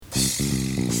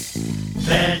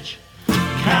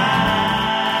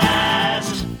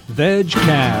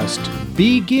VegCast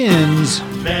begins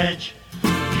VegCast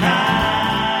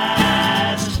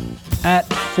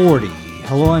at 40.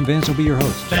 Hello, I'm Vance. I'll be your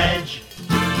host. VegCast,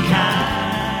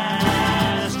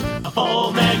 a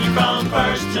full menu from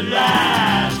first to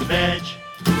last. VegCast.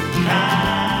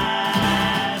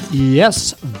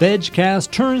 Yes,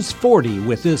 VegCast turns 40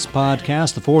 with this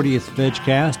podcast, the 40th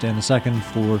VegCast, and the second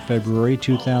for February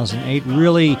 2008.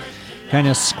 Really kind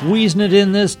of squeezing it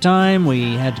in this time.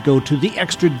 We had to go to the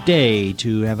extra day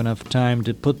to have enough time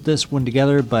to put this one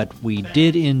together, but we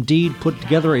did indeed put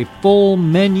together a full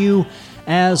menu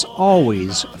as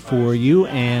always for you.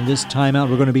 And this time out,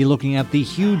 we're going to be looking at the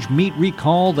huge meat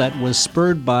recall that was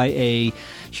spurred by a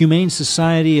Humane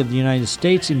Society of the United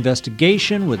States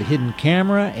investigation with a hidden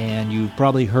camera, and you've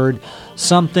probably heard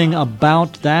something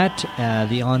about that,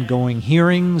 the ongoing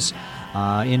hearings,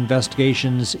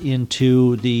 investigations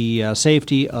into the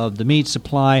safety of the meat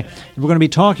supply. And we're going to be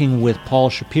talking with Paul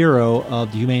Shapiro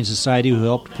of the Humane Society, who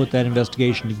helped put that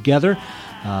investigation together,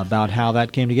 about how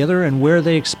that came together and where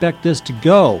they expect this to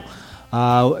go.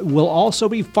 We'll also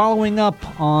be following up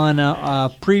on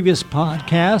a previous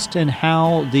podcast and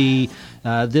how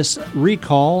this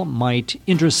recall might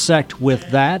intersect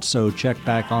with that, so check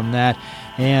back on that.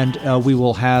 And we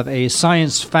will have a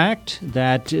science fact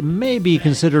that may be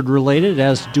considered related. It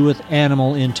has to do with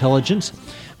animal intelligence.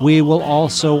 We will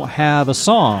also have a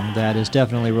song that is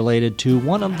definitely related to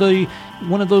one of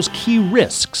those key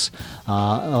risks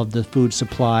of the food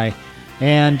supply.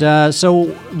 And so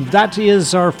that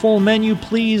is our full menu.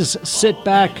 Please sit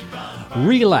back,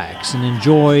 relax, and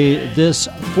enjoy this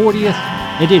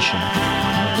 40th edition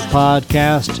of the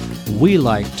podcast we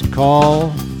like to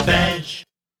call VegCast.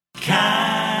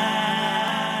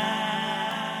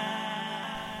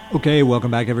 Okay, welcome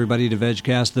back everybody to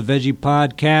VegCast, the Veggie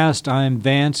Podcast. I'm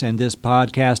Vance, and this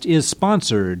podcast is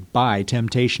sponsored by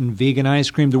Temptation Vegan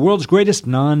Ice Cream, the world's greatest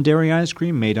non-dairy ice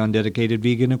cream made on dedicated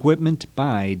vegan equipment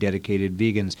by dedicated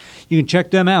vegans. You can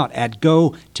check them out at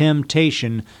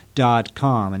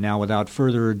GoTemptation.com. And now, without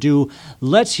further ado,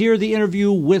 let's hear the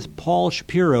interview with Paul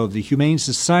Shapiro of the Humane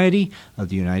Society of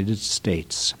the United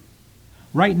States.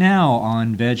 Right now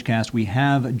on VegCast, we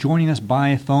have joining us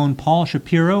by phone Paul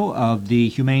Shapiro of the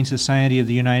Humane Society of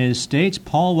the United States.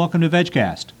 Paul, welcome to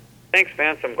VegCast. Thanks,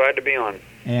 Vance. I'm glad to be on.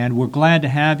 And we're glad to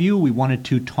have you. We wanted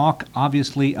to talk,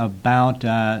 obviously, about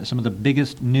some of the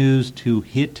biggest news to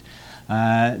hit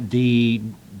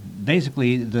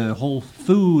basically the whole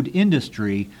food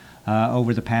industry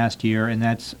over the past year, and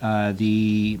that's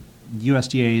the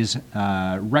USDA's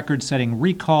record-setting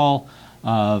recall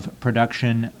of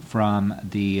production from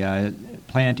the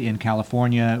plant in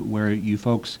California, where you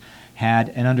folks had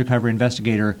an undercover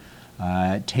investigator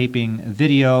taping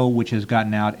video, which has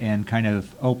gotten out and kind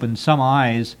of opened some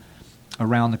eyes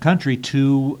around the country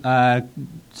to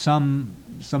some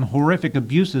horrific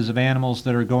abuses of animals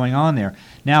that are going on there.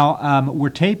 Now, we're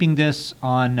taping this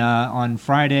on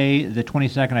Friday, the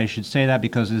 22nd. I should say that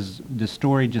because the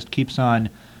story just keeps on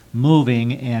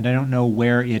moving, and I don't know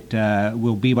where it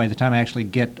will be by the time I actually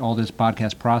get all this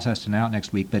podcast processed and out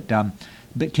next week. But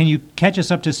can you catch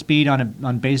us up to speed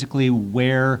on basically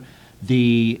where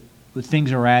the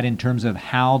things are at in terms of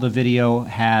how the video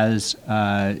has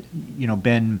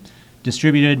been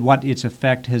distributed, what its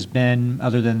effect has been,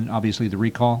 other than obviously the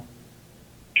recall?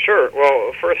 Sure.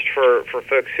 Well, first, for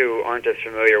folks who aren't as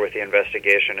familiar with the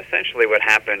investigation, essentially what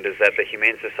happened is that the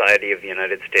Humane Society of the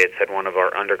United States had one of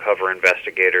our undercover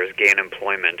investigators gain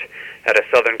employment at a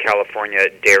Southern California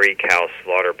dairy cow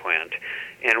slaughter plant.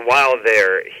 And while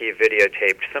there, he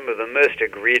videotaped some of the most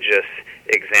egregious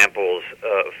examples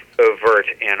of overt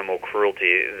animal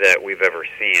cruelty that we've ever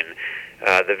seen.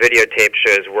 The videotape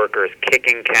shows workers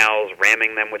kicking cows,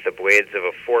 ramming them with the blades of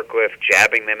a forklift,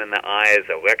 jabbing them in the eyes,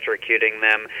 electrocuting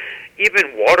them,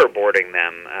 even waterboarding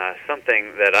them,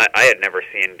 something that I had never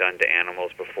seen done to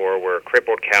animals before, where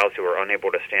crippled cows who were unable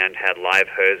to stand had live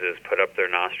hoses put up their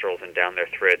nostrils and down their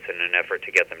throats in an effort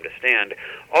to get them to stand.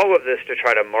 All of this to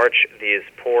try to march these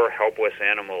poor, helpless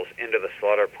animals into the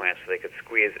slaughter plant so they could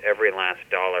squeeze every last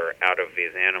dollar out of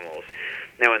these animals.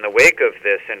 Now, in the wake of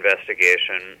this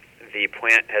investigation, the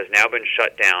plant has now been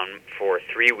shut down for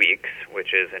 3 weeks,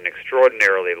 which is an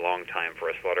extraordinarily long time for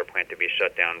a slaughter plant to be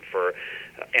shut down for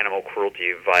animal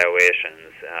cruelty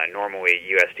violations. Normally,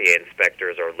 USDA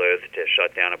inspectors are loath to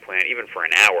shut down a plant even for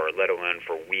an hour, let alone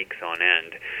for weeks on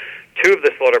end. Two of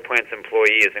the slaughter plant's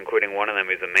employees, including one of them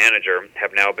who's a manager,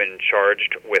 have now been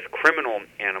charged with criminal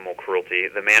animal cruelty,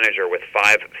 the manager with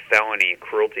 5 felony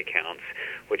cruelty counts,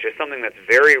 which is something that's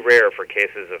very rare for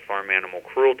cases of farm animal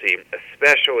cruelty,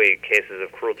 especially cases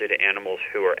of cruelty to animals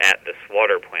who are at the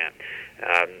slaughter plant.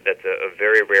 That's a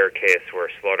very rare case where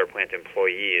slaughter plant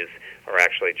employees are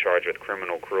actually charged with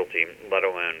criminal cruelty, let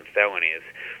alone felonies.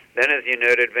 Then, as you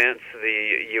noted, Vince,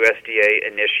 the USDA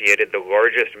initiated the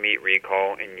largest meat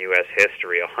recall in U.S.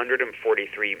 history, 143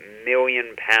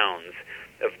 million pounds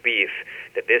of beef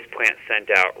that this plant sent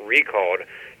out recalled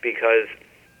because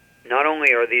not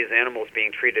only are these animals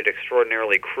being treated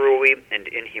extraordinarily cruelly and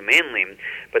inhumanely,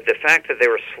 but the fact that they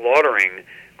were slaughtering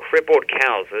crippled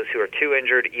cows, those who are too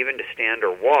injured even to stand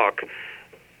or walk,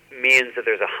 means that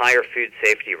there's a higher food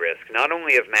safety risk, not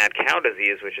only of mad cow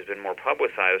disease, which has been more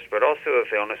publicized, but also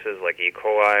of illnesses like E.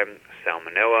 coli,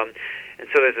 salmonella. And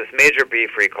so there's this major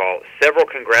beef recall. Several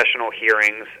congressional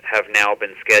hearings have now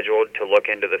been scheduled to look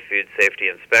into the food safety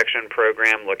inspection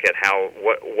program, look at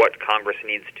what Congress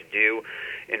needs to do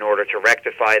in order to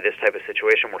rectify this type of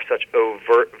situation where such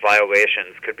overt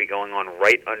violations could be going on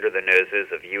right under the noses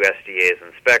of USDA's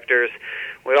inspectors.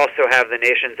 We also have the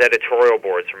nation's editorial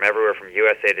boards from everywhere from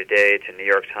USA Today to New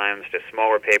York Times to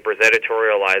smaller papers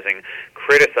editorializing,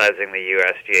 criticizing the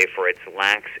USDA for its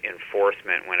lax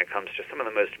enforcement when it comes to some of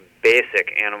the most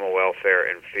basic animal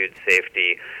welfare and food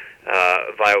safety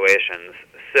violations.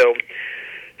 So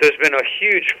there's been a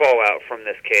huge fallout from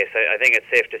this case. I think it's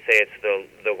safe to say it's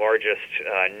the largest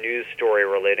news story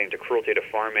relating to cruelty to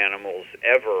farm animals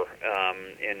ever,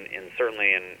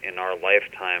 certainly in our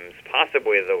lifetimes,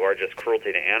 possibly the largest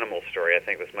cruelty to animals story. I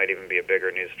think this might even be a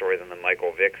bigger news story than the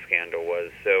Michael Vick scandal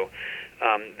was. So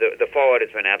the fallout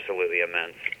has been absolutely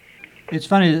immense. It's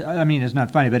funny. I mean, it's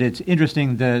not funny, but it's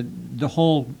interesting. The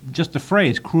whole, just the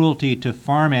phrase "cruelty to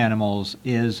farm animals"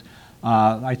 is,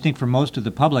 I think, for most of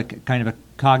the public, kind of a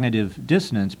cognitive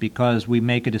dissonance because we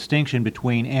make a distinction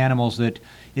between animals that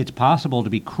it's possible to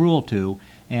be cruel to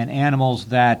and animals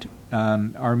that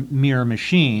are mere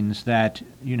machines that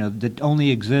that only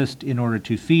exist in order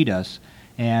to feed us.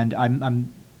 And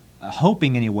I'm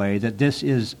hoping anyway that this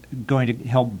is going to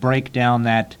help break down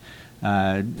that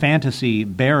fantasy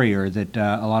barrier that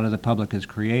a lot of the public has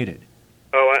created.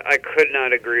 Oh, I could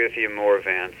not agree with you more,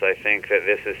 Vance. I think that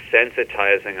this is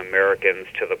sensitizing Americans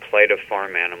to the plight of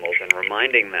farm animals and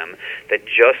reminding them that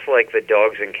just like the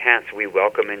dogs and cats we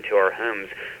welcome into our homes,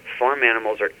 farm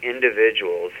animals are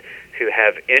individuals who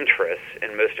have interests,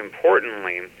 and most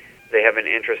importantly, they have an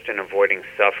interest in avoiding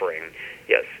suffering.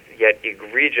 Yes, yet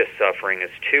egregious suffering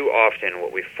is too often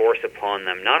what we force upon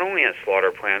them, not only at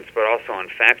slaughter plants, but also on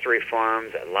factory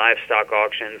farms, at livestock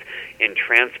auctions, in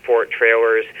transport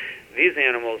trailers. These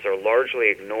animals are largely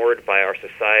ignored by our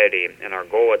society, and our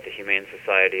goal at the Humane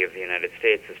Society of the United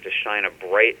States is to shine a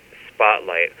bright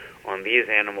spotlight on these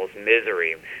animals'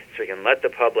 misery so we can let the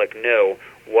public know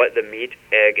what the meat,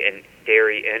 egg, and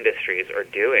dairy industries are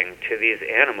doing to these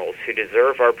animals who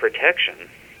deserve our protection.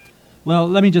 Well,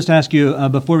 let me just ask you,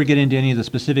 before we get into any of the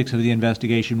specifics of the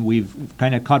investigation, we've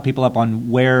kind of caught people up on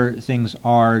where things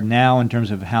are now in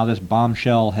terms of how this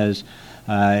bombshell has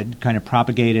kind of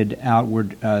propagated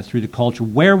outward through the culture.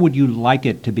 Where would you like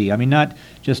it to be? I mean, not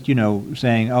just,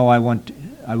 saying, I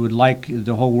would like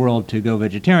the whole world to go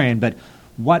vegetarian, but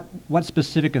what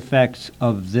specific effects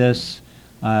of this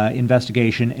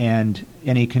investigation and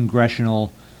any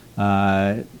congressional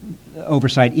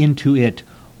oversight into it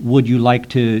would you like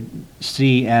to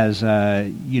see as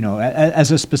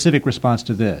as a specific response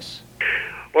to this?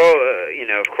 Well,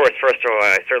 of course, first of all,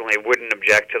 I certainly wouldn't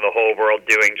object to the whole world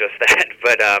doing just that.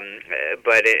 But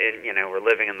we're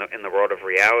living in the world of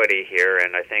reality here,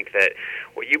 and I think that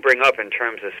what you bring up in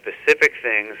terms of specific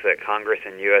things that Congress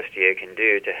and USDA can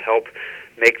do to help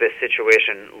make this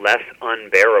situation less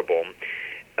unbearable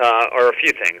are a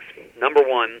few things. Number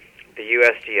one, the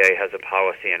USDA has a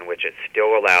policy in which it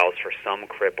still allows for some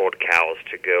crippled cows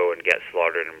to go and get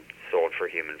slaughtered and sold for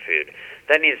human food.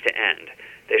 That needs to end.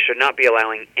 They should not be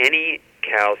allowing any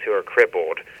cows who are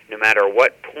crippled, no matter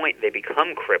what point they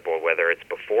become crippled, whether it's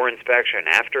before inspection,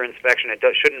 after inspection, it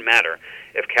shouldn't matter.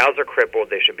 If cows are crippled,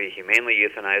 they should be humanely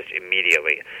euthanized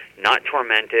immediately, not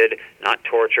tormented, not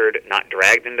tortured, not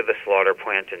dragged into the slaughter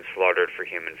plant and slaughtered for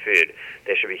human food.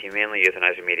 They should be humanely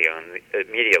euthanized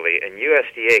immediately, and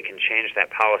USDA can change that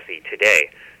policy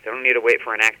today. They don't need to wait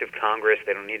for an act of Congress.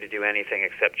 They don't need to do anything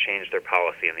except change their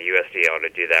policy, and the USDA ought to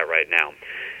do that right now.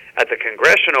 At the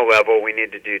congressional level, we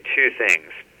need to do two things.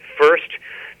 First,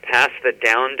 pass the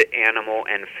Downed Animal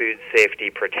and Food Safety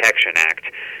Protection Act.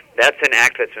 That's an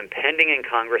act that's been pending in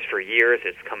Congress for years.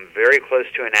 It's come very close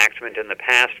to enactment in the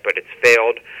past, but it's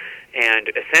failed.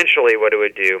 And essentially what it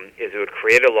would do is it would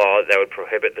create a law that would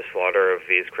prohibit the slaughter of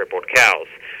these crippled cows.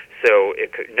 So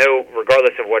it could,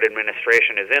 regardless of what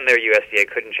administration is in there, USDA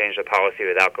couldn't change the policy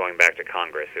without going back to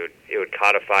Congress. It would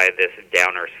codify this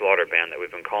downer slaughter ban that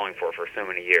we've been calling for so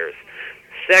many years.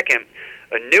 Second,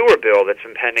 a newer bill that's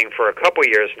been pending for a couple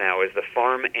years now is the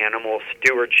Farm Animal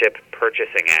Stewardship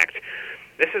Purchasing Act.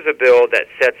 This is a bill that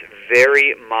sets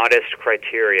very modest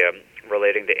criteria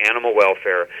relating to animal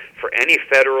welfare for any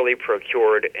federally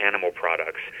procured animal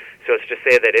products. So it's to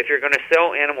say that if you're going to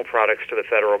sell animal products to the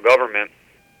federal government,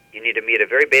 you need to meet a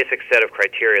very basic set of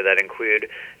criteria that include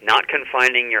not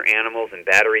confining your animals in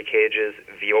battery cages,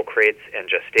 veal crates, and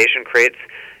gestation crates,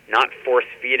 not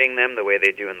force-feeding them the way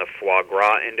they do in the foie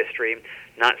gras industry,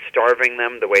 not starving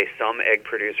them the way some egg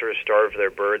producers starve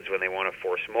their birds when they want to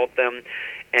force-molt them,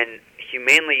 and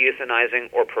humanely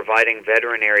euthanizing or providing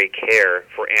veterinary care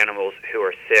for animals who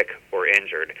are sick or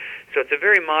injured. So it's a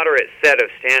very moderate set of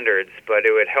standards, but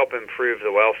it would help improve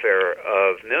the welfare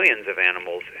of millions of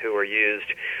animals who are used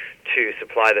to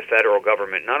supply the federal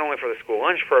government, not only for the school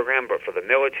lunch program, but for the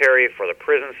military, for the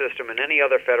prison system, and any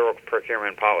other federal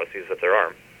procurement policies that there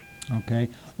are. Okay.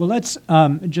 Well, let's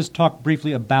just talk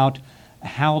briefly about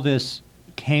how this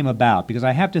came about, because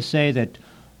I have to say that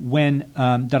when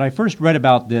that I first read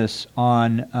about this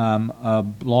on a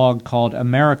blog called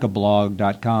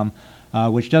americablog.com,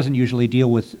 which doesn't usually deal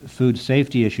with food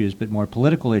safety issues but more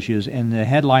political issues, and the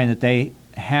headline that they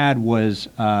had was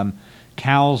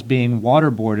cows being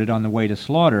waterboarded on the way to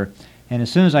slaughter. And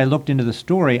as soon as I looked into the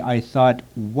story, I thought,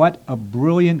 what a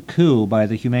brilliant coup by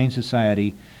the Humane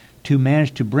Society to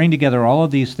manage to bring together all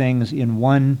of these things in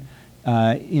one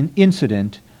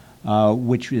incident,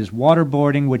 which is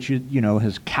waterboarding, which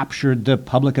has captured the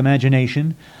public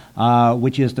imagination,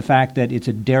 which is the fact that it's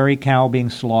a dairy cow being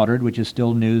slaughtered, which is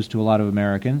still news to a lot of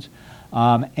Americans,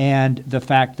 and the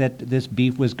fact that this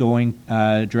beef was going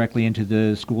directly into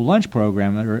the school lunch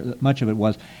program, or much of it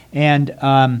was. And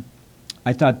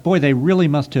I thought, boy, they really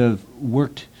must have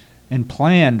worked and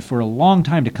planned for a long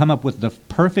time to come up with the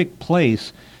perfect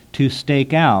place to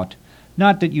stake out.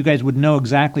 Not that you guys would know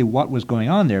exactly what was going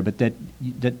on there, but that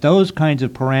those kinds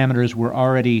of parameters were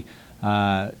already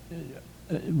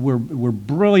were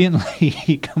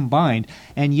brilliantly combined.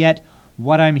 And yet,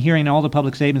 what I'm hearing in all the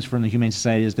public statements from the Humane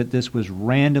Society is that this was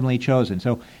randomly chosen.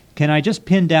 So, can I just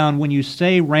pin down, when you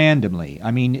say randomly,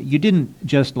 I mean, you didn't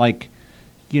just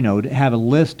have a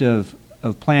list of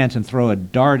plants and throw a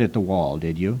dart at the wall,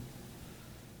 did you?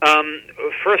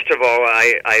 First of all,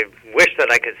 I wish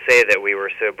that I could say that we were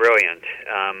so brilliant,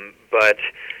 but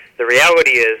the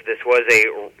reality is this was a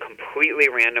completely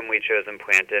randomly chosen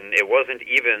plant, and it wasn't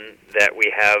even that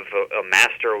we have a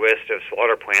master list of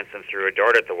slaughter plants and threw a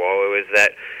dart at the wall. It was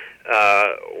that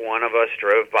one of us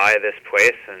drove by this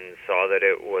place and saw that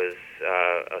it was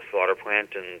a slaughter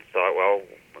plant and thought, well,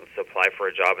 let's apply for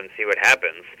a job and see what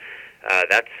happens.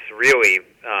 That's really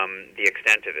the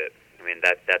extent of it. I mean,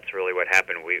 that's really what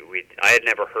happened. I had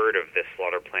never heard of this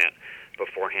slaughter plant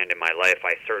beforehand in my life.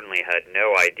 I certainly had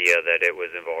no idea that it was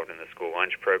involved in the school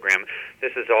lunch program.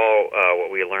 This is all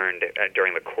what we learned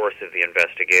during the course of the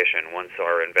investigation. Once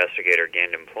our investigator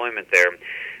gained employment there,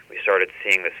 we started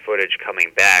seeing this footage coming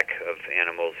back of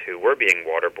animals who were being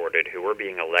waterboarded, who were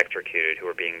being electrocuted, who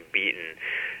were being beaten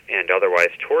and otherwise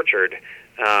tortured.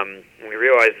 We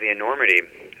realized the enormity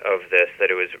of this, that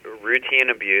it was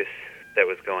routine abuse that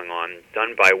was going on,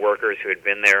 done by workers who had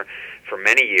been there for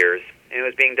many years, and it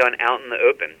was being done out in the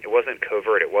open. It wasn't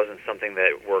covert. It wasn't something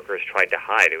that workers tried to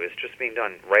hide. It was just being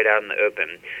done right out in the open.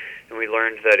 And we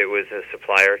learned that it was a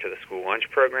supplier to the school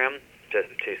lunch program,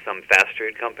 to some fast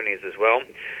food companies as well.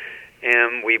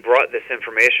 And we brought this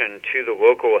information to the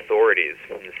local authorities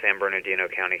in San Bernardino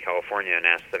County, California, and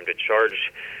asked them to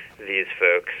charge these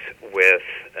folks with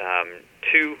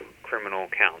 2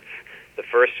 criminal counts. The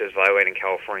first is violating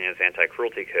California's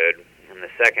anti-cruelty code, and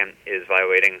the second is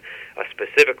violating a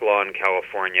specific law in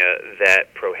California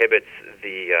that prohibits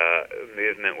the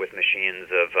movement with machines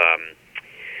of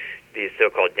these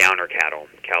so-called downer cattle,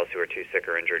 cows who are too sick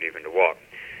or injured even to walk.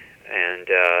 And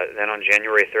then on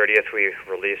January 30th, we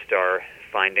released our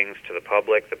findings to the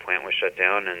public. The plant was shut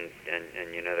down, and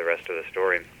you know the rest of the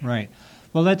story. Right.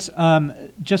 Well, let's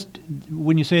just,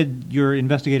 when you said your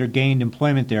investigator gained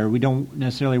employment there, we don't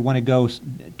necessarily want to go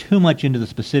too much into the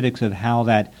specifics of how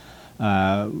that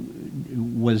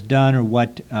was done or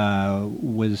what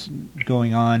was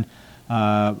going on.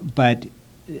 But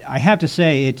I have to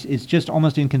say, it's just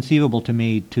almost inconceivable to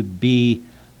me to be,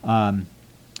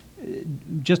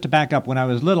 just to back up, when I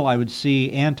was little, I would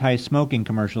see anti-smoking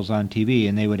commercials on TV,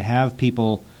 and they would have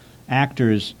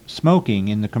actors smoking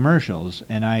in the commercials,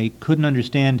 and I couldn't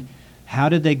understand how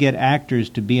did they get actors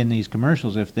to be in these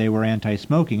commercials if they were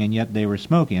anti-smoking and yet they were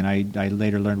smoking? And I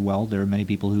later learned, well, there are many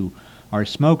people who are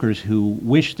smokers who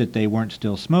wish that they weren't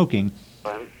still smoking.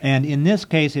 And in this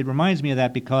case, it reminds me of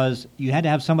that because you had to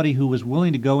have somebody who was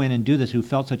willing to go in and do this, who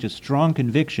felt such a strong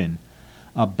conviction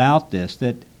about this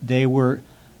that they were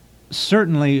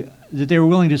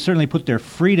willing to certainly put their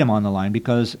freedom on the line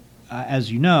because, as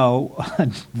you know,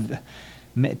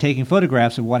 taking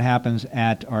photographs of what happens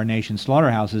at our nation's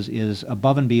slaughterhouses is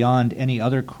above and beyond any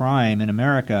other crime in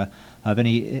America of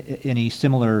any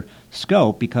similar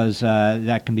scope because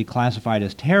that can be classified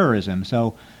as terrorism.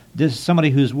 So this is somebody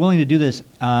who's willing to do this,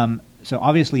 so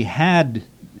obviously had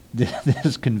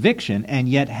this conviction and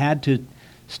yet had to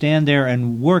stand there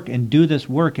and work and do this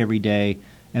work every day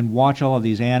and watch all of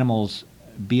these animals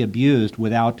be abused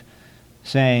without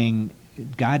saying,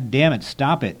 God damn it,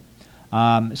 stop it.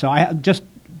 So I just,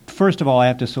 first of all, I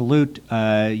have to salute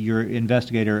your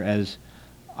investigator as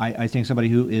I think somebody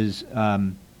who is,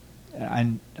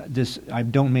 and this, I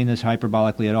don't mean this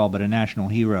hyperbolically at all, but a national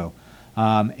hero.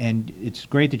 And it's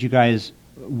great that you guys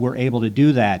were able to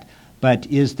do that. But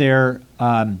is there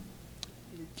some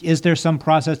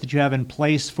process that you have in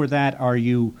place for that? Are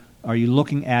you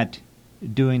looking at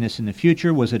doing this in the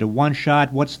future? Was it a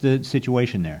one-shot? What's the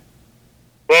situation there?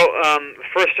 Well,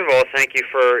 first of all, thank you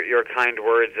for your kind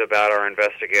words about our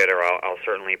investigator. I'll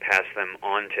certainly pass them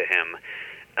on to him.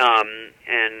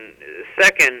 And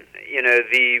second,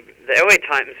 the LA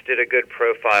Times did a good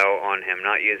profile on him,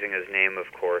 not using his name,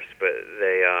 of course, but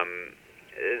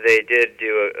they did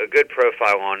do a good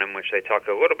profile on him, which they talk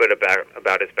a little bit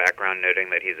about his background, noting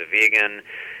that he's a vegan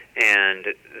and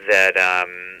that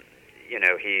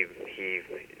he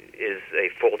is a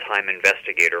full-time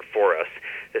investigator for us.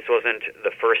 This wasn't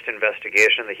the first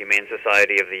investigation the Humane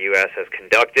Society of the U.S. has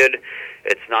conducted.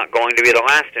 It's not going to be the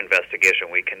last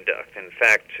investigation we conduct. In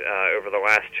fact, over the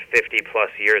last 50-plus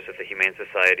years that the Humane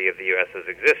Society of the U.S. has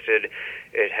existed,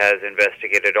 it has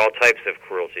investigated all types of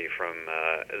cruelty, from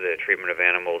the treatment of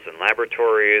animals in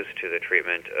laboratories to the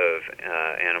treatment of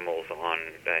animals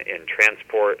in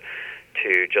transport,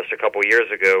 to just a couple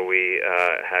years ago, we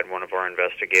had one of our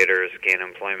investigators gain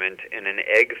employment in an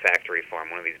egg factory farm,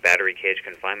 one of these battery cage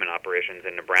confinement operations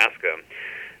in Nebraska,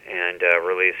 and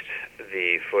released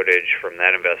the footage from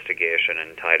that investigation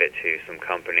and tied it to some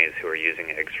companies who are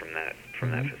using eggs from that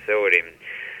facility.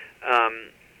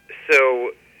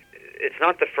 So it's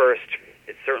not the first.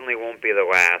 It certainly won't be the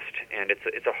last, and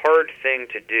it's a hard thing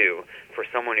to do for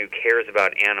someone who cares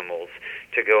about animals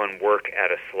to go and work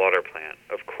at a slaughter plant.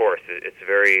 Of course, it's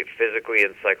very physically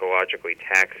and psychologically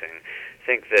taxing. I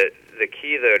think that the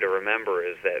key, though, to remember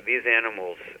is that these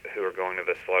animals who are going to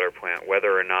the slaughter plant,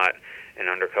 whether or not an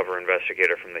undercover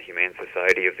investigator from the Humane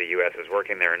Society of the U.S. is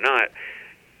working there or not,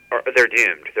 they're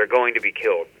doomed. They're going to be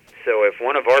killed. So if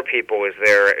one of our people is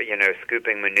there,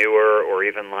 scooping manure or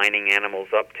even lining animals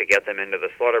up to get them into the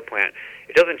slaughter plant,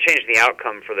 it doesn't change the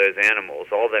outcome for those animals.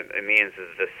 All that it means is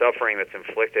the suffering that's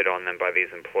inflicted on them by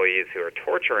these employees who are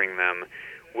torturing them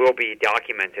will be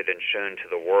documented and shown to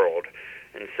the world.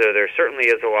 And so there certainly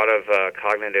is a lot of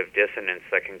cognitive dissonance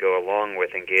that can go along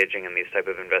with engaging in these type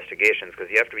of investigations, because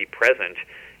you have to be present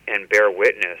and bear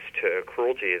witness to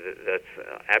cruelty that's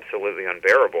absolutely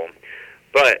unbearable.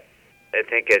 But I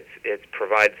think it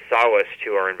provides solace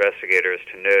to our investigators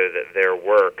to know that their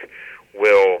work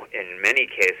will, in many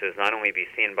cases, not only be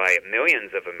seen by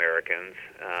millions of Americans,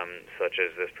 such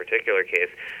as this particular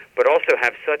case, but also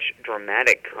have such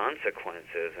dramatic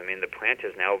consequences. I mean, the plant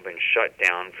has now been shut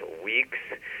down for weeks.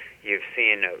 You've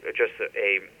seen just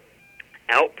a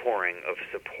outpouring of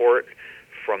support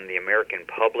from the American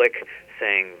public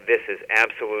saying this is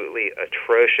absolutely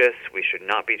atrocious. We should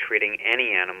not be treating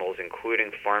any animals,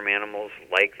 including farm animals,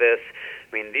 like this. I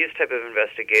mean, these type of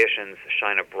investigations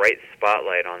shine a bright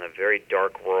spotlight on the very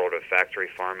dark world of factory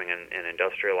farming and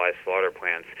industrialized slaughter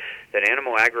plants that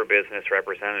animal agribusiness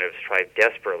representatives try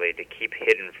desperately to keep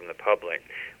hidden from the public.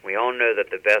 We all know that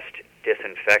the best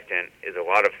disinfectant is a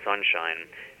lot of sunshine,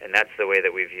 and that's the way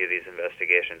that we view these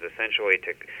investigations, essentially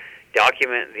to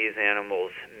document these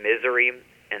animals' misery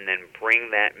and then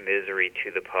bring that misery to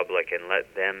the public and let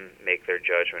them make their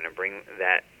judgment and bring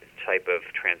that type of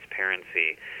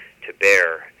transparency to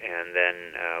bear, and then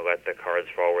let the cards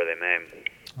fall where they may.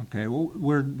 Okay, well,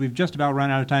 we've just about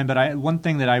run out of time, but one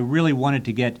thing that I really wanted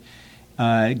to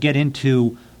get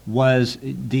into was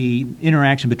the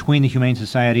interaction between the Humane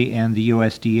Society and the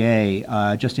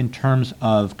USDA, just in terms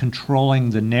of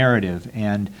controlling the narrative.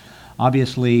 And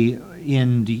obviously,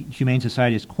 in the Humane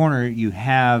Society's corner, you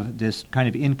have this kind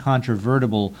of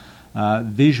incontrovertible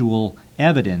visual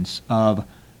evidence of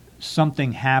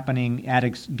something happening at a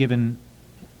given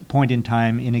point in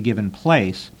time in a given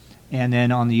place. And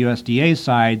then on the USDA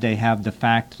side, they have the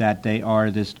fact that they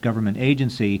are this government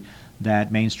agency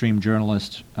that mainstream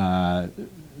journalists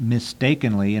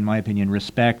mistakenly, in my opinion,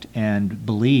 respect and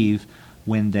believe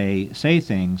when they say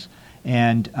things.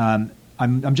 And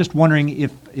I'm just wondering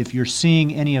if you're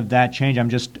seeing any of that change. I'm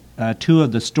just two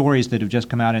of the stories that have just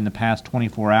come out in the past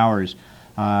 24 hours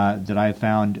that I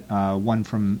found, one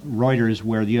from Reuters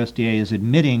where the USDA is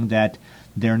admitting that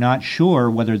they're not sure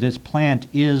whether this plant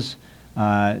is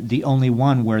the only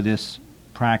one where this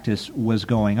practice was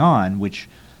going on, which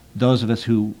those of us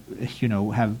who,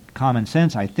 have common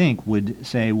sense, I think, would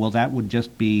say, well, that would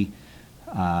just be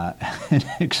an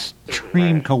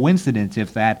extreme coincidence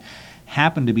if that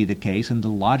happened to be the case, and the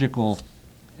logical,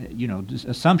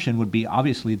 assumption would be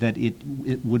obviously that it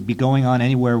would be going on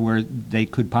anywhere where they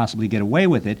could possibly get away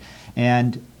with it.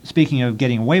 And speaking of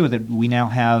getting away with it, we now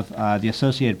have the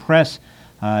Associated Press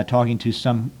talking to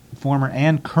some former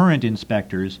and current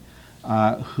inspectors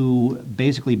who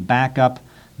basically back up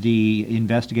the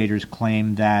investigators'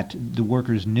 claim that the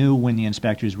workers knew when the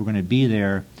inspectors were going to be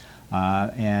there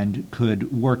and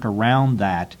could work around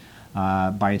that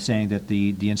by saying that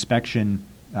the inspection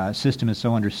system is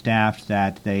so understaffed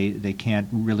that they can't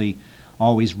really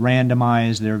always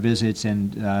randomize their visits,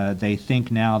 and they think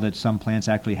now that some plants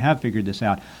actually have figured this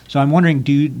out. So I'm wondering,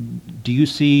 do you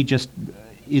see just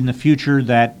in the future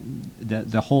that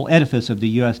the whole edifice of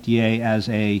the USDA as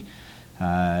a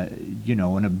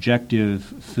an objective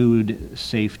food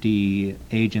safety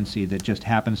agency that just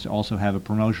happens to also have a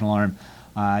promotional arm,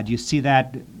 do you see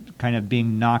that kind of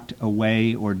being knocked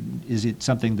away, or is it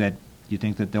something that you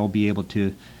think that they'll be able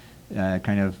to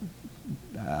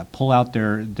pull out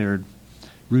their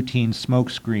routine smoke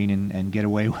screen and get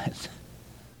away with?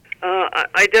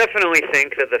 I definitely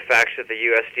think that the fact that the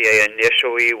USDA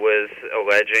initially was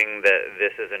alleging that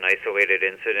this is an isolated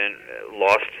incident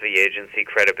lost the agency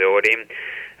credibility.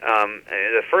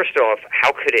 First off,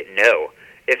 how could it know?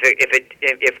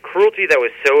 If cruelty that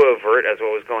was so overt as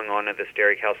what was going on at this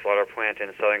dairy cow slaughter plant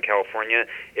in Southern California,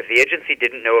 if the agency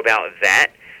didn't know about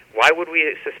that, why would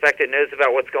we suspect it knows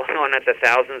about what's going on at the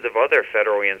thousands of other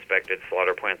federally inspected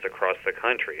slaughter plants across the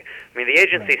country? I mean, the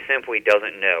agency simply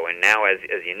doesn't know, and now, as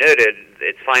you noted,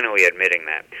 it's finally admitting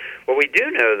that. What we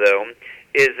do know, though,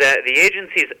 is that the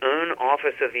agency's own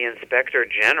Office of the Inspector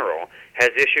General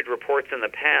has issued reports in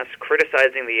the past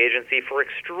criticizing the agency for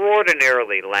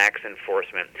extraordinarily lax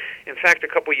enforcement. In fact, a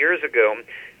couple years ago,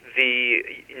 the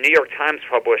New York Times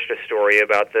published a story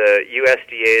about the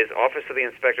USDA's Office of the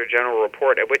Inspector General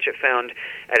report, at which it found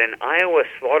at an Iowa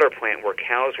slaughter plant where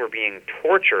cows were being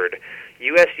tortured,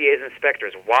 USDA's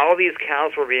inspectors, while these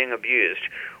cows were being abused,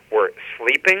 were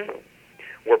sleeping,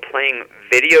 were playing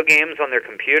video games on their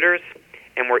computers,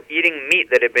 and were eating meat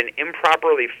that had been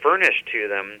improperly furnished to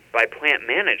them by plant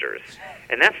managers.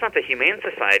 And that's not the Humane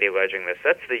Society alleging this.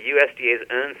 That's the USDA's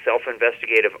own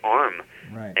self-investigative arm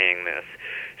saying this.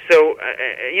 So,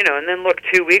 and then look,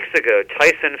 2 weeks ago,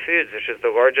 Tyson Foods, which is the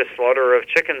largest slaughterer of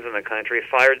chickens in the country,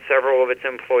 fired several of its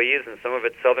employees in some of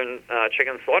its southern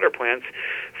chicken slaughter plants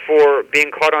for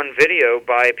being caught on video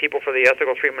by people for the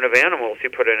ethical treatment of animals who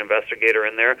put an investigator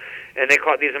in there, and they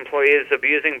caught these employees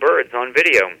abusing birds on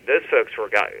video. Those folks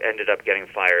ended up getting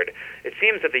fired. It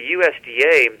seems that the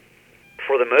USDA,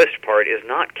 for the most part, is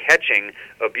not catching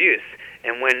abuse.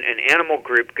 And when an animal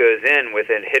group goes in with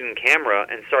a hidden camera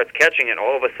and starts catching it,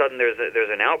 all of a sudden there's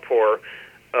an outpour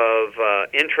of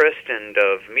interest and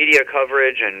of media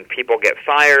coverage, and people get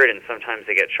fired, and sometimes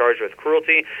they get charged with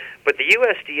cruelty. But the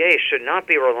USDA should not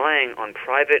be relying on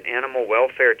private animal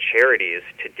welfare charities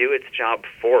to do its job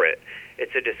for it.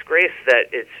 It's a disgrace that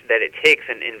it takes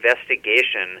an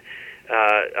investigation,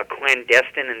 a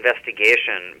clandestine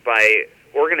investigation by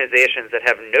organizations that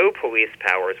have no police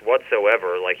powers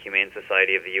whatsoever, like Humane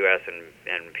Society of the U.S.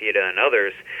 and PETA and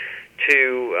others,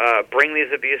 to bring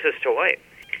these abuses to light.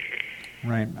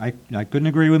 Right. I couldn't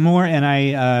agree with more, and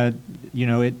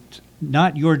it's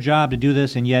not your job to do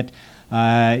this, and yet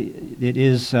it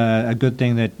is a good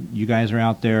thing that you guys are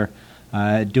out there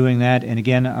doing that. And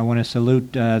again, I want to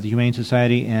salute the Humane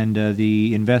Society and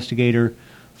the investigator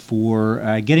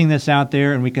for getting this out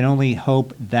there, and we can only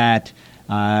hope that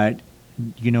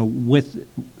with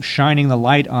shining the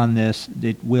light on this,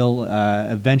 it will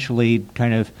eventually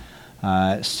kind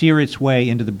of sear its way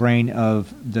into the brain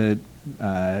of the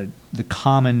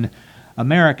common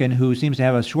American, who seems to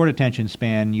have a short attention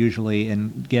span usually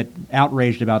and get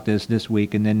outraged about this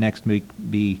week, and then next week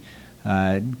be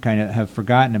kind of have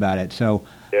forgotten about it. So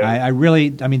I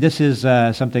mean, this is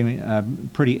something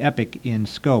pretty epic in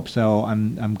scope. So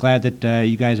I'm glad that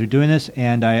you guys are doing this,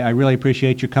 and I really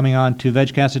appreciate you coming on to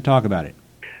VegCast to talk about it.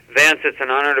 Vance, it's an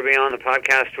honor to be on the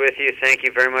podcast with you. Thank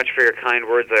you very much for your kind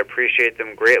words. I appreciate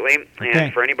them greatly. Okay.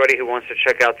 And for anybody who wants to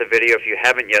check out the video, if you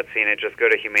haven't yet seen it, just go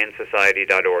to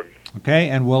humanesociety.org. Okay,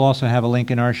 and we'll also have a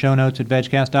link in our show notes at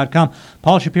vegcast.com.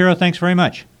 Paul Shapiro, thanks very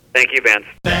much. Thank you, Vance.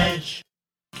 Vegcast.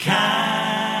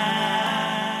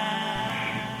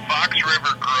 Fox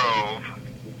River Grove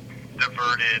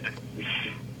diverted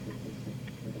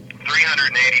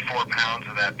 384 pounds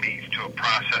of that beef to a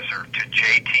processor, to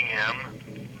JTM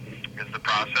is the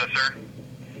processor.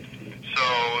 So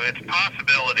it's a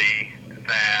possibility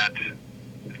that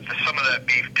some of that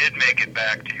beef did make it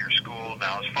back to your school.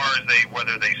 Now, as far as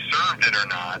whether they served it or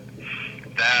not,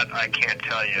 that I can't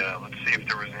tell you. Let's see if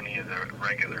there was any of the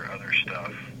regular other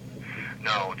stuff.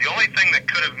 No, the only thing that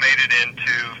could have made it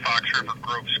into Fox River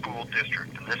Grove School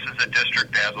District, and this is a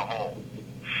district as a whole,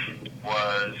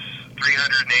 was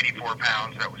 384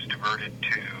 pounds that was diverted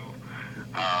to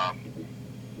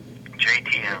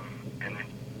JTM, and then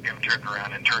Jim turned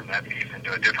around and turned that beef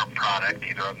into a different product,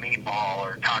 either a meatball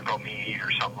or taco meat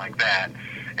or something like that,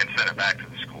 and sent it back to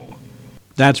the school.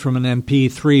 That's from an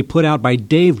MP3 put out by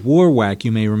Dave Warwack.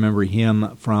 You may remember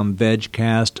him from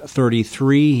VegCast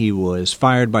 33. He was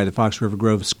fired by the Fox River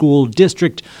Grove School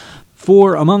District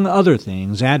for, among other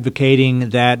things, advocating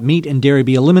that meat and dairy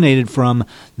be eliminated from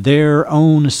their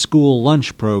own school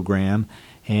lunch program.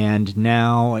 And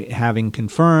now, having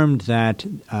confirmed that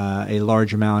a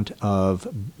large amount of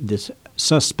this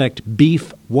suspect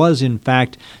beef was in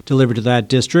fact delivered to that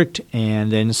district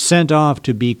and then sent off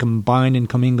to be combined and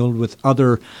commingled with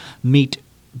other meat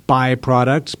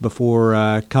byproducts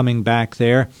before coming back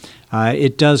there,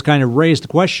 it does kind of raise the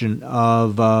question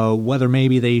of whether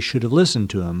maybe they should have listened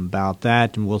to him about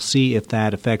that, and we'll see if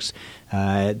that affects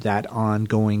that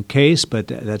ongoing case. But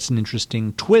that's an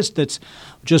interesting twist. That's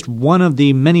just one of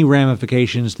the many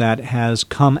ramifications that has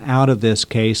come out of this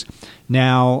case.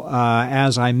 Now,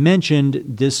 as I mentioned,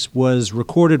 this was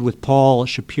recorded with Paul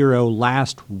Shapiro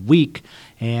last week,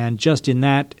 and just in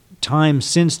that time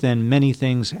since then, many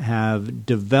things have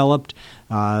developed.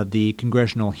 The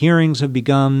congressional hearings have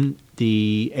begun.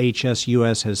 The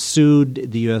HSUS has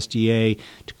sued the USDA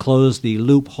to close the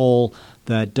loophole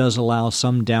that does allow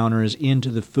some downers into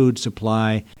the food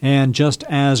supply. And just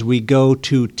as we go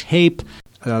to tape,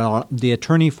 the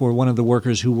attorney for one of the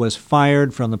workers who was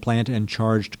fired from the plant and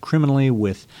charged criminally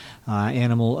with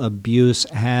animal abuse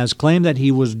has claimed that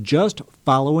he was just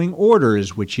following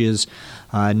orders, which is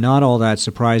not all that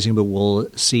surprising, but we'll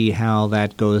see how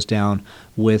that goes down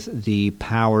with the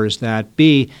powers that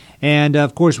be. And,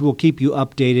 of course, we'll keep you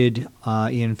updated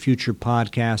in future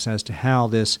podcasts as to how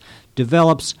this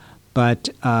develops. But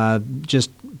just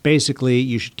basically,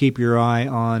 you should keep your eye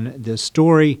on this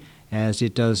story as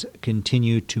it does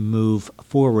continue to move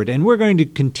forward. And we're going to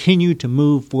continue to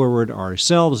move forward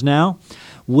ourselves now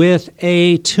with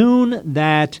a tune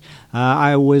that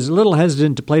I was a little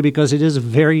hesitant to play because it is a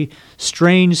very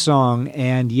strange song,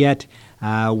 and yet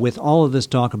with all of this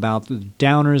talk about the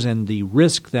downers and the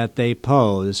risk that they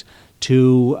pose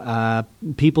to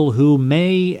people who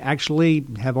may actually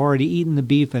have already eaten the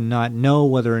beef and not know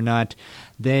whether or not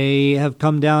they have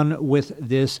come down with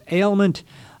this ailment,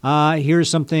 here's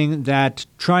something that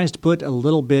tries to put a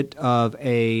little bit of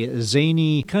a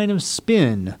zany kind of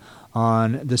spin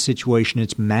on the situation.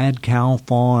 It's Mad Cow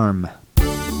Farm.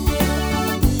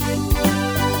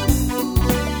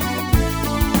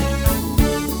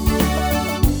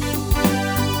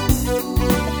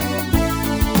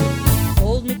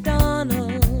 Old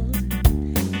MacDonald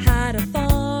had a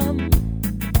farm.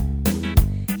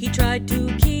 He tried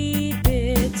to keep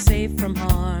it safe from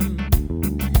harm.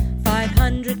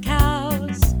 500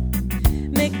 cows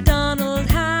MacDonald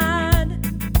had.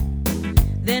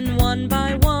 Then one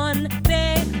by one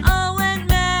they all went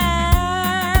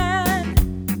mad.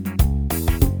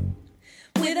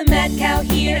 With a mad cow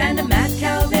here and a mad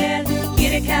cow there,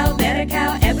 get a cow, better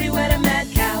cow, everywhere a mad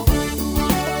cow.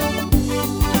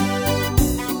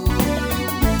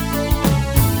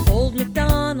 Old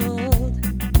MacDonald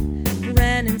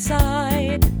ran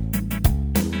inside.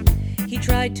 He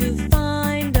tried to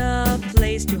find a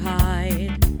place to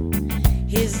hide.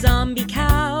 His zombie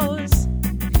cows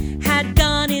had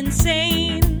gone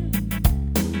insane.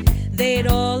 They'd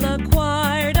all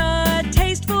acquired a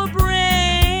taste for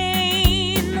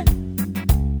brain.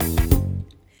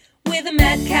 With a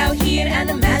mad cow here and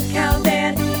a mad cow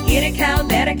there, get a cow,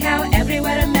 better cow,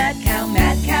 everywhere a mad cow.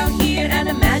 Mad cow here and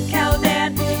a mad cow there,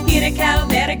 get a cow,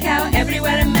 better cow,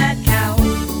 everywhere a mad cow.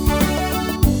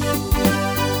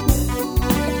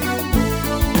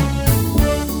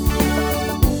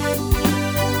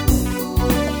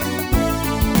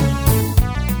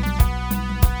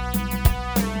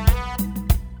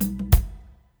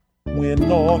 We're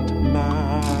not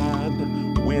mad,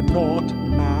 we're not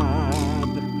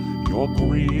mad, you're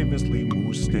grievously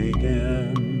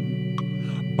mistaken.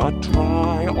 But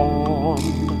try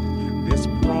on, this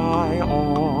pry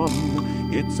on,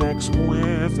 it's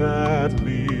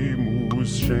exquisitely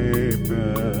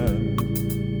moose-shapen.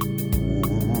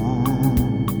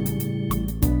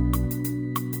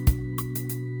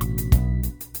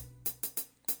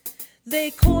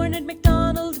 They cornered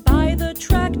McDonald by the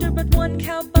tractor, but one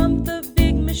cow bumped the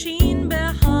big machine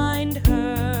behind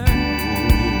her.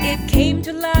 It came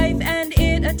to life and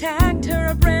it attacked her,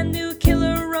 a brand new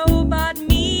killer robot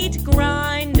meat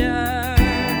grinder.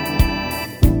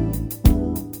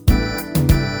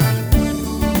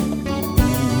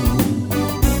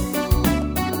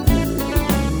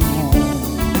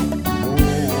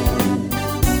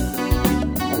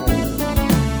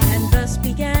 And thus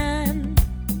began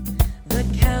the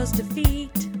cow's defeat.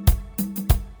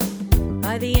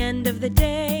 By the end of the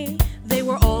day, they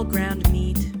were all ground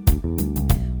meat.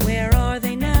 Where are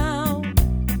they now?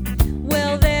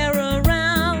 Well, they're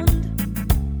around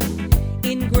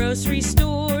in grocery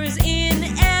stores in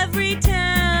every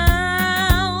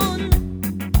town.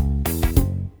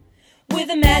 With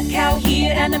a mad cow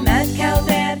here and a mad cow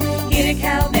there, here a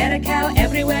cow, there a cow,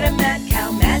 everywhere a mad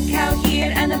cow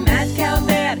here and a mad cow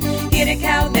there, here a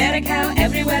cow, there a cow,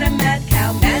 everywhere a mad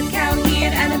cow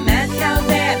here and a mad cow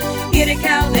there, here a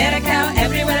cow, there a cow,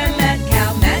 everywhere a mad cow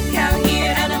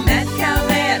here and a mad cow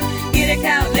there, here a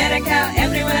cow, there a cow,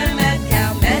 everywhere a mad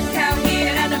cow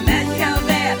here and a mad cow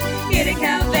there, here a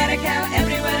cow, there a cow,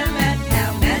 everywhere a mad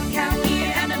cow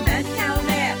here and a mad cow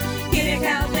there, here a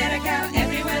cow, there a cow,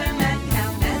 everywhere a mad cow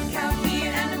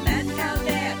here and a mad cow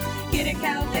there, here a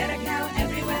cow, there a cow,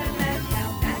 everywhere a mad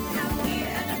cow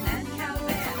here and a mad cow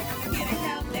there, here a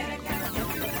cow, there a cow, everywhere a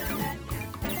mad cow.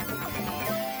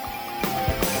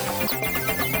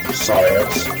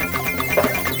 Science.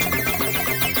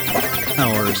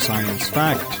 Our science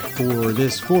fact for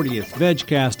this 40th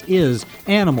VegCast is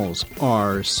animals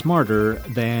are smarter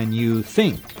than you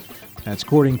think. That's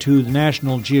according to the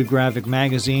National Geographic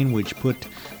magazine, which put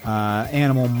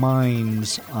Animal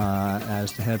Minds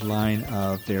as the headline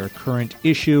of their current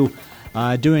issue,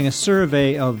 doing a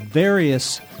survey of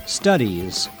various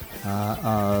studies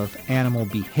of animal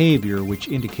behavior, which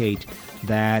indicate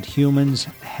that humans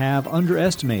have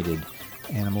underestimated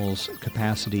animals'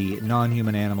 capacity,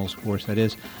 non-human animals, of course, that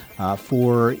is,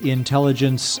 for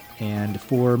intelligence and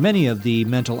for many of the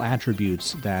mental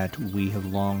attributes that we have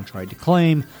long tried to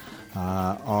claim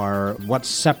are what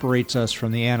separates us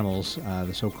from the animals,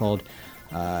 the so-called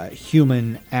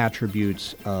human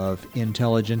attributes of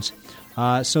intelligence.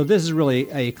 So this is really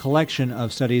a collection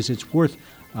of studies. It's worth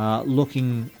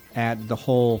looking at the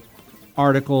whole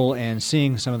article and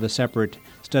seeing some of the separate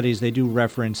studies. They do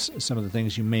reference some of the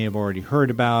things you may have already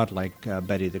heard about, like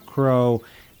Betty the Crow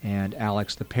and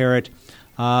Alex the Parrot.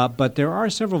 But there are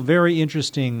several very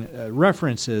interesting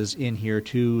references in here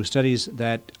to studies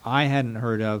that I hadn't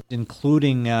heard of,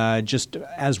 including just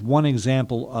as one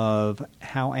example of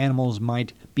how animals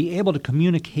might be able to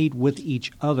communicate with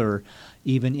each other,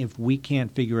 even if we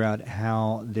can't figure out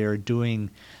how they're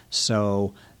doing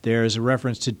so. There's a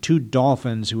reference to two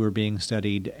dolphins who were being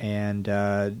studied, and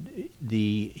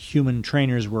the human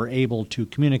trainers were able to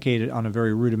communicate on a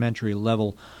very rudimentary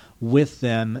level with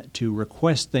them to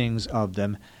request things of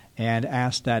them, and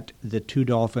ask that the two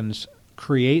dolphins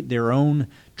create their own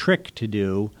trick to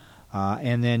do,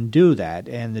 and then do that.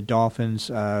 And the dolphins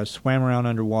swam around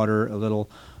underwater a little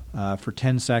for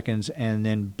 10 seconds and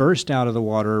then burst out of the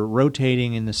water,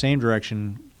 rotating in the same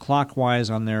direction clockwise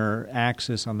on their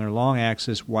axis, on their long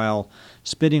axis, while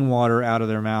spitting water out of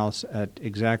their mouths at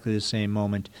exactly the same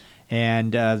moment.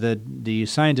 And the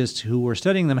scientists who were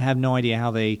studying them have no idea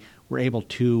how they were able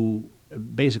to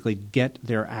basically get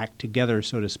their act together,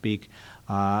 so to speak,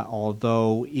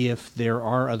 although if there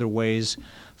are other ways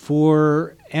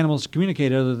for animals to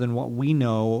communicate other than what we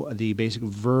know, the basic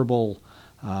verbal,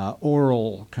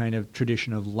 oral kind of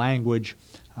tradition of language,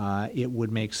 it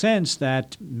would make sense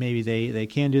that maybe they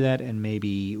can do that, and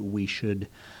maybe we should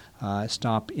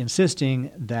stop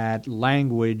insisting that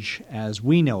language as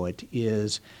we know it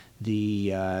is the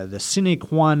sine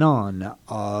qua non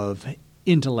of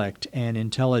intellect and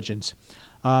intelligence.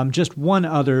 Just one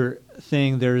other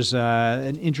thing, there's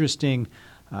an interesting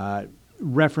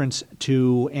reference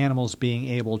to animals being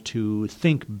able to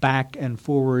think back and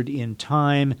forward in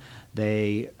time.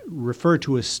 They refer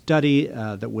to a study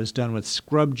that was done with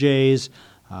scrub jays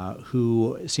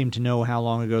who seemed to know how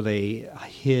long ago they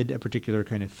hid a particular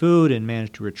kind of food and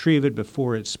managed to retrieve it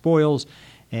before it spoils.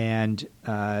 And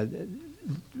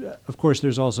of course,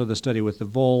 there's also the study with the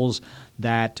voles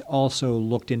that also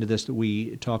looked into this that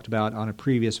we talked about on a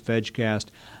previous VegCast.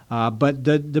 But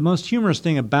the most humorous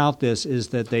thing about this is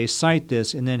that they cite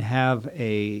this and then have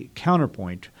a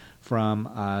counterpoint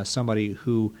from somebody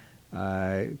who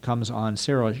comes on,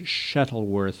 Sarah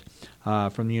Shuttleworth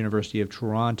from the University of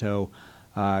Toronto,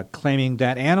 claiming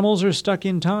that animals are stuck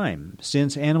in time.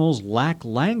 Since animals lack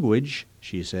language,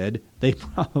 she said, they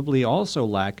probably also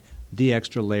lack the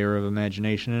extra layer of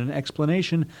imagination and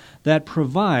explanation that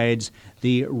provides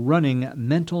the running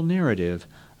mental narrative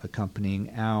accompanying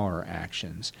our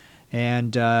actions.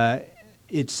 And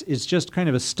it's just kind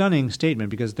of a stunning statement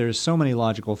because there's so many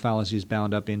logical fallacies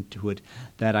bound up into it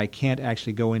that I can't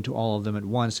actually go into all of them at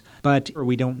once. But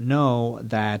we don't know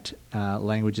that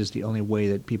language is the only way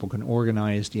that people can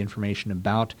organize the information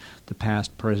about the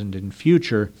past, present, and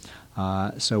future.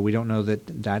 So we don't know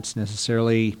that that's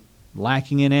necessarily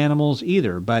lacking in animals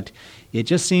either. But it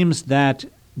just seems that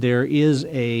there is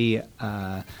a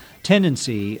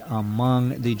tendency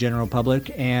among the general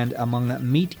public and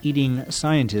among meat-eating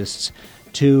scientists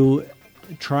to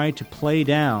try to play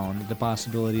down the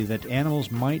possibility that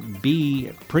animals might be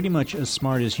pretty much as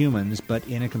smart as humans, but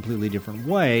in a completely different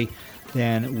way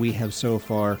than we have so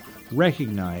far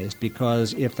recognized.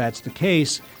 Because if that's the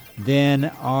case,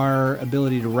 then our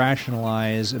ability to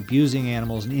rationalize abusing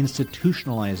animals and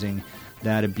institutionalizing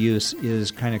that abuse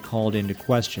is kind of called into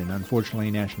question.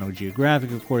 Unfortunately, National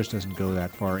Geographic, of course, doesn't go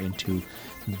that far into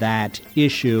that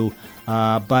issue.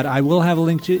 But I will have a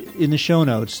link in the show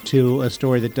notes to a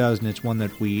story that does, and it's one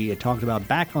that we talked about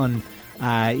back on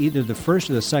either the first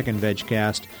or the second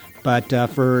VegCast. But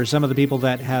for some of the people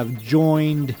that have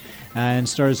joined and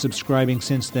started subscribing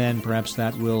since then, perhaps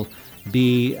that will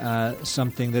be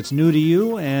something that's new to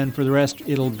you, and for the rest,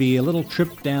 it'll be a little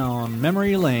trip down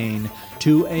memory lane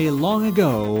to a long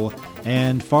ago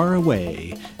and far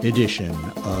away edition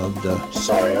of the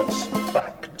Science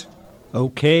Fact.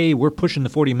 Okay, we're pushing the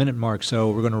 40-minute mark, so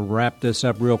we're going to wrap this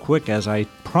up real quick. As I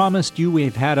promised you,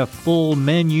 we've had a full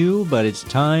menu, but it's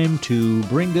time to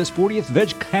bring this 40th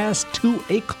VegCast to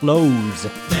a close.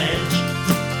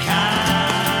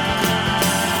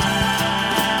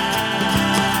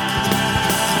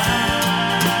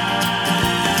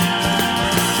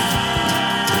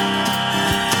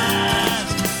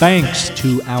 Thanks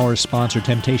to our sponsor,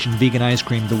 Temptation Vegan Ice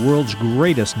Cream, the world's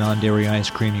greatest non-dairy ice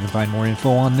cream. You can find more info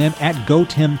on them at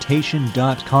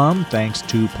GoTemptation.com. Thanks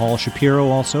to Paul Shapiro,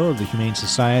 also, of the Humane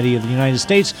Society of the United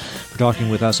States, for talking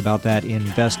with us about that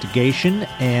investigation.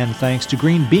 And thanks to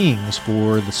Green Beings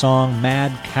for the song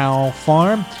Mad Cow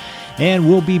Farm. And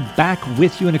we'll be back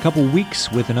with you in a couple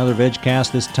weeks with another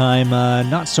VegCast, this time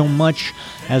not so much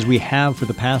as we have for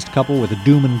the past couple with a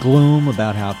doom and gloom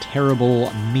about how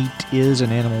terrible meat is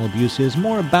and animal abuse is,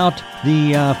 more about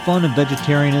the fun of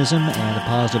vegetarianism and the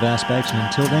positive aspects. And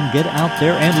until then, get out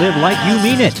there and live like you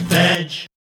mean it.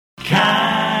 VegCast.